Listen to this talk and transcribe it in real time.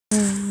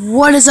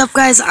What is up,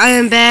 guys? I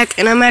am back,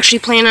 and I'm actually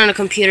playing on a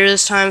computer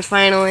this time,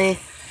 finally.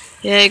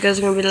 Yeah, you guys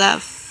are gonna be like,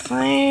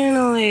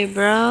 finally,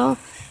 bro.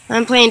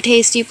 I'm playing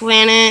Tasty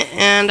Planet,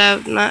 and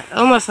I'm not,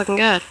 oh my fucking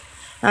god.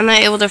 I'm not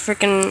able to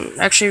freaking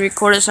actually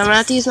record it, so I'm gonna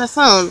have to use my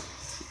phone.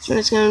 So I'm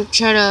just gonna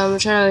try to,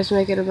 always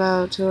make it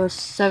about to a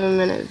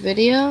 7-minute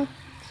video.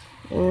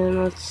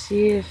 And let's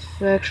see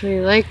if I actually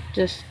like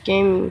this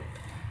game.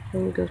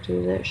 Let me go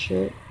through that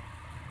shit.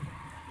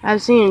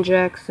 I've seen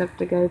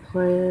Jacksepticeye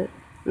play it.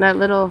 That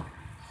little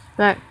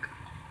speck.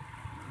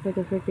 What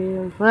the frick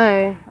even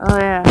play? Oh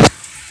yeah.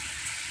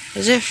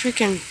 Is it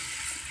freaking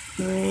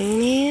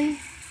raining?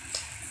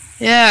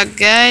 Yeah,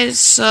 guys.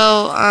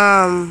 So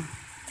I'm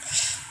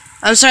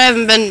sorry I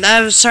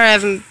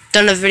haven't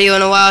done a video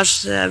in a while.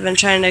 I've been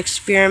trying to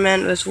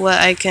experiment with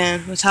what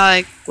games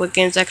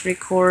I can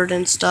record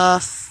and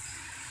stuff.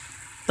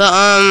 But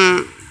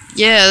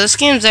yeah, this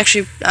game's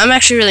I'm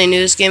actually really new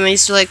to this game. I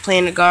used to like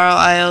playing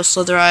Agar.io,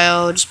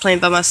 Slither.io, just playing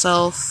by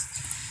myself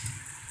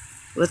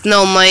with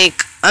no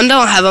mic. I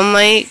don't have a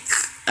mic.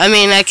 I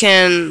mean, I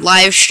can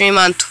live stream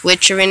on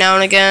Twitch every now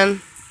and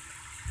again.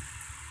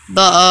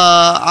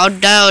 But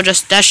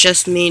that's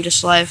just me,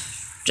 just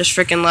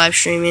freaking live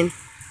streaming.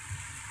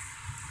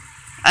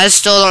 I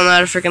still don't know how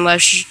to freaking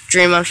live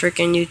stream on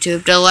freaking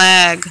YouTube. The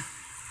lag.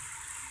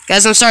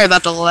 Guys, I'm sorry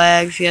about the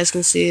lag, if you guys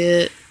can see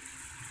it.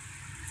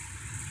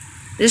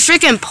 It's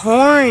freaking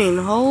pouring.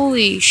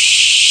 Holy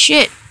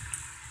shit.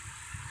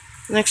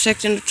 Next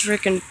second it's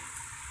freaking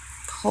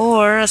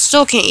pour. I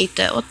still can't eat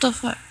that. What the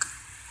fuck?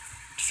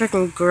 It's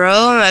freaking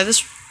grow.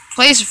 This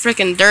place is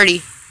freaking dirty.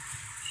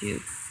 If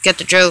you get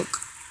the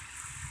joke.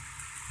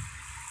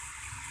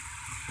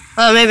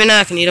 Oh, maybe now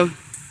I can eat them.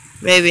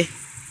 Maybe.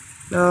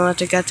 No, I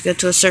think I have to get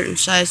to a certain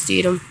size to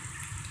eat them.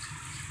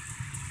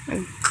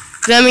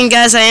 I mean,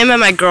 guys, I am at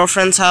my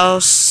girlfriend's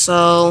house,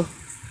 so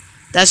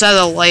that's why I have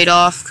the light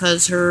off,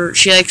 because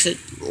she likes it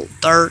a little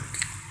dark.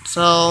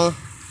 So,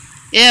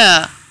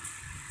 yeah.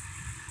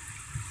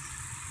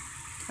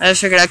 I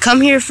just figured I'd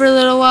come here for a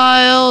little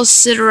while,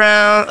 sit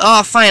around.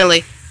 Oh,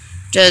 finally.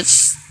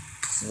 Just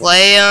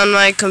play on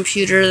my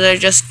computer that I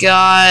just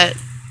got.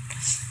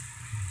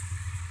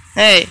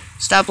 Hey,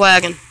 stop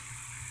lagging.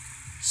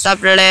 Stop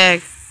the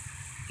lag.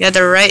 You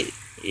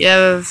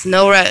have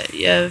no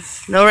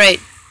right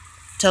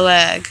to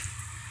lag.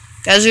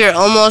 Guys, we are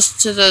almost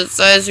to the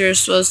size we were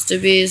supposed to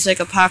be. It's like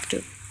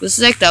this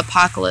is like the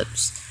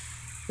apocalypse.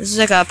 This is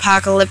like an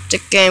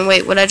apocalyptic game.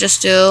 Wait, what'd I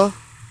just do?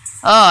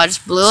 Oh, I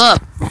just blew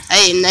up.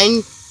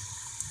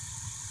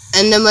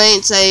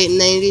 Endermites,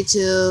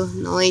 92.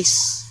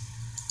 Nice.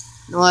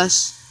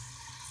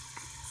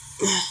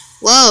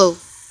 Whoa.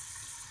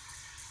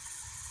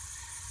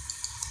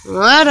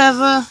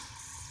 Whatever.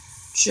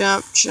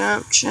 Chomp,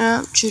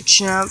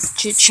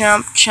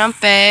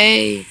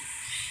 chompy.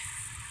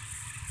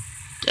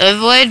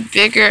 Avoid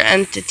bigger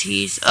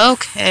entities.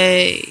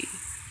 Okay.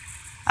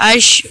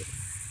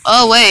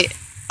 Oh, wait.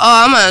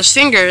 Oh, I'm on his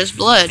finger. His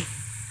blood.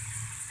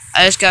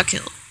 I just got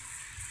killed.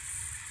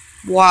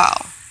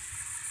 Wow.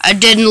 I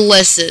didn't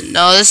listen.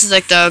 No, this is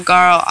like the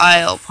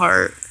Agar.io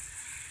part.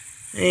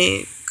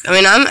 I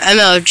mean, I'm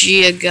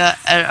MLG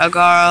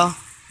Agar.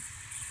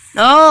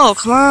 No,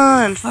 come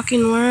on.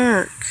 Fucking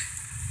work.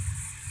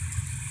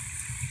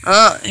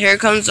 Oh, here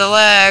comes the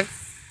lag. I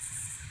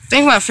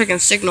think my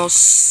freaking signal's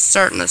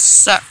starting to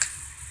suck.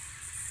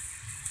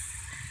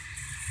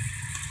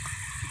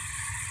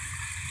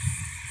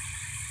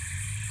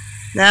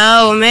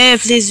 Now, may I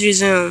please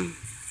resume?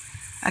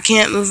 I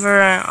can't move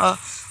around.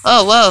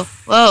 Oh,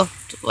 whoa.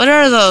 What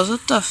are those?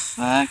 What the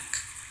fuck?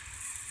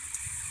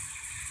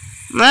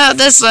 Now,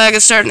 this lag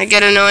is starting to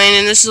get annoying,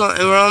 and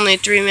we're only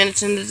 3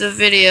 minutes into the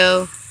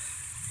video.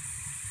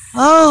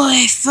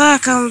 Holy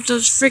fuck,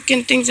 those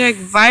freaking things are like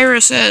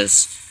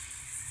viruses.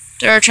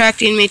 They're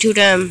attracting me to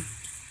them.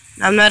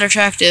 I'm not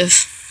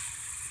attractive.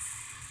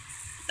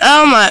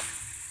 Oh my.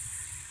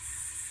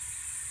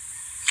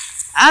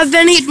 I've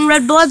been eating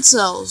red blood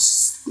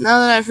cells. Now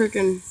that I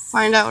freaking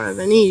find out what I've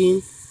been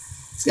eating.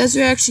 So guys,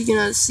 we're actually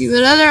gonna see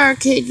what other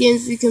arcade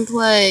games we can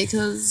play,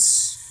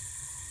 cause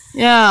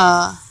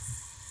yeah.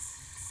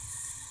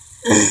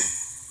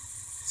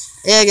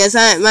 Yeah, guys,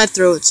 my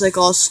throat's like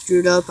all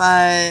screwed up.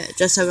 I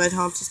just had my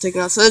tonsils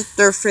taken out, so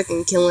they're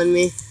freaking killing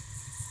me.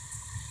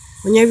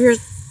 When you have your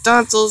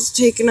tonsils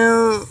taken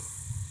out,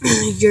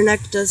 your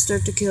neck does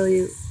start to kill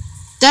you.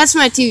 That's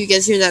my TV. You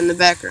guys hear that in the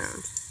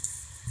background.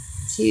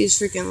 TV's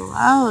freaking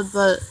loud,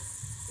 but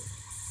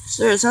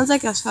sir, it sounds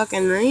like it's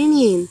fucking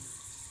raining.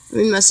 I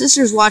mean, my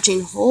sister's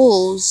watching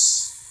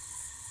Holes,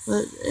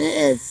 but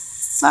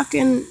it's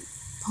fucking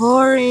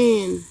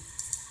pouring.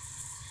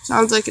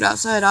 Sounds like it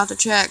outside. I'll have to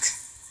check.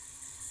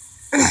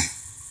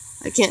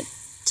 I can't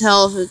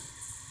tell if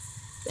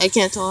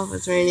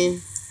it's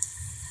raining.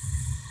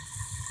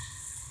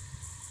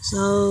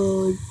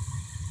 So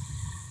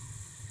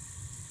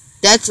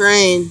that's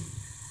rain.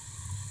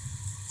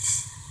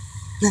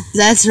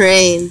 That's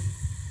rain.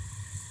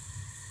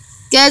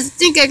 Guys, I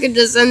think I could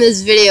just end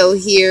this video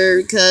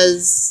here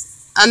because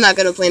I'm not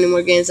gonna play any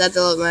more games. I have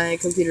to let my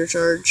computer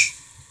charge.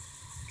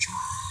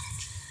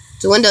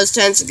 to Windows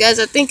 10. So guys,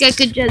 I think I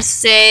could just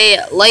say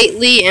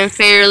lightly and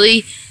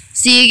fairly.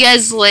 See you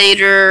guys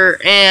later,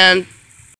 and